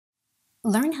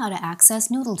Learn how to access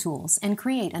NoodleTools and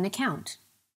create an account.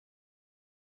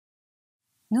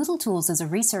 NoodleTools is a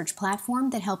research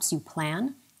platform that helps you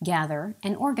plan, gather,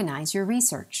 and organize your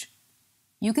research.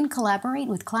 You can collaborate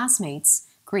with classmates,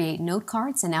 create note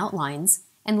cards and outlines,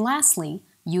 and lastly,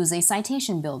 use a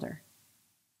citation builder.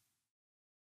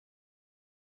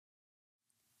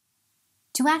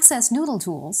 To access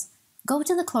NoodleTools, go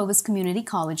to the Clovis Community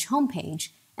College homepage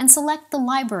and select the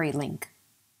Library link.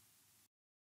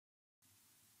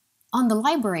 On the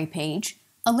Library page,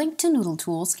 a link to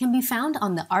NoodleTools can be found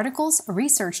on the Articles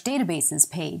Research Databases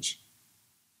page.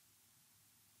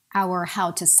 Our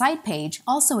How to Cite page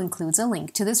also includes a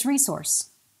link to this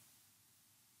resource.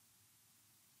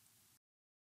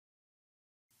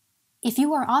 If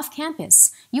you are off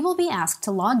campus, you will be asked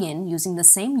to log in using the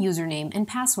same username and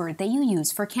password that you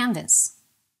use for Canvas.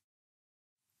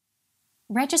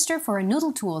 Register for a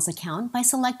NoodleTools account by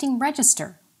selecting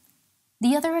Register.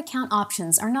 The other account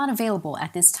options are not available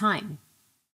at this time.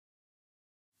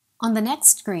 On the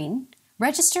next screen,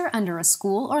 register under a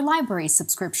school or library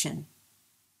subscription.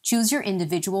 Choose your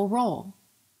individual role.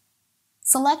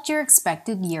 Select your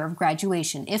expected year of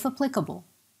graduation if applicable.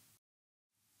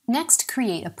 Next,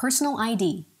 create a personal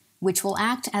ID, which will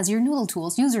act as your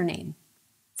NoodleTools username.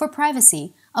 For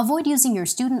privacy, avoid using your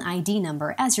student ID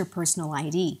number as your personal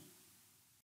ID.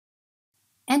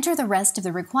 Enter the rest of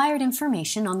the required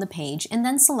information on the page and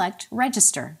then select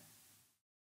Register.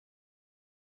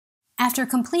 After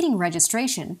completing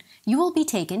registration, you will be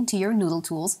taken to your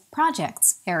NoodleTools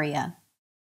Projects area.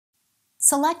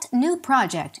 Select New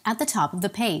Project at the top of the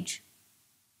page.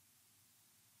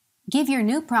 Give your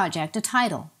new project a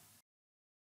title.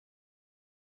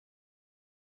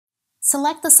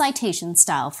 Select the citation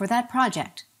style for that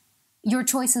project. Your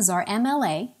choices are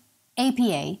MLA,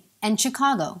 APA, and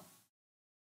Chicago.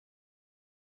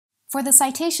 For the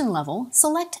citation level,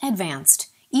 select Advanced,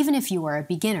 even if you are a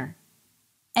beginner.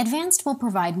 Advanced will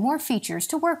provide more features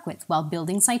to work with while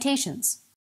building citations.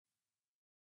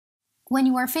 When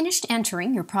you are finished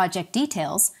entering your project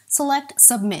details, select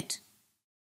Submit.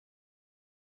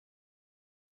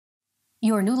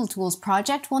 Your NoodleTools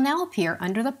project will now appear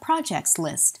under the Projects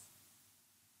list.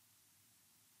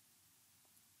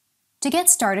 To get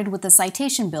started with the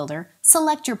Citation Builder,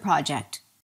 select your project.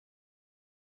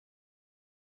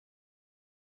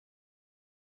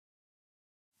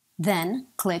 Then,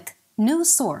 click New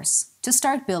Source to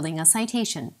start building a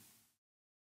citation.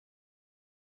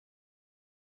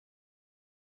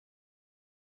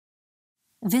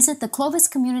 Visit the Clovis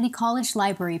Community College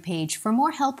Library page for more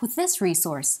help with this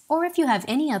resource or if you have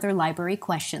any other library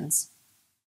questions.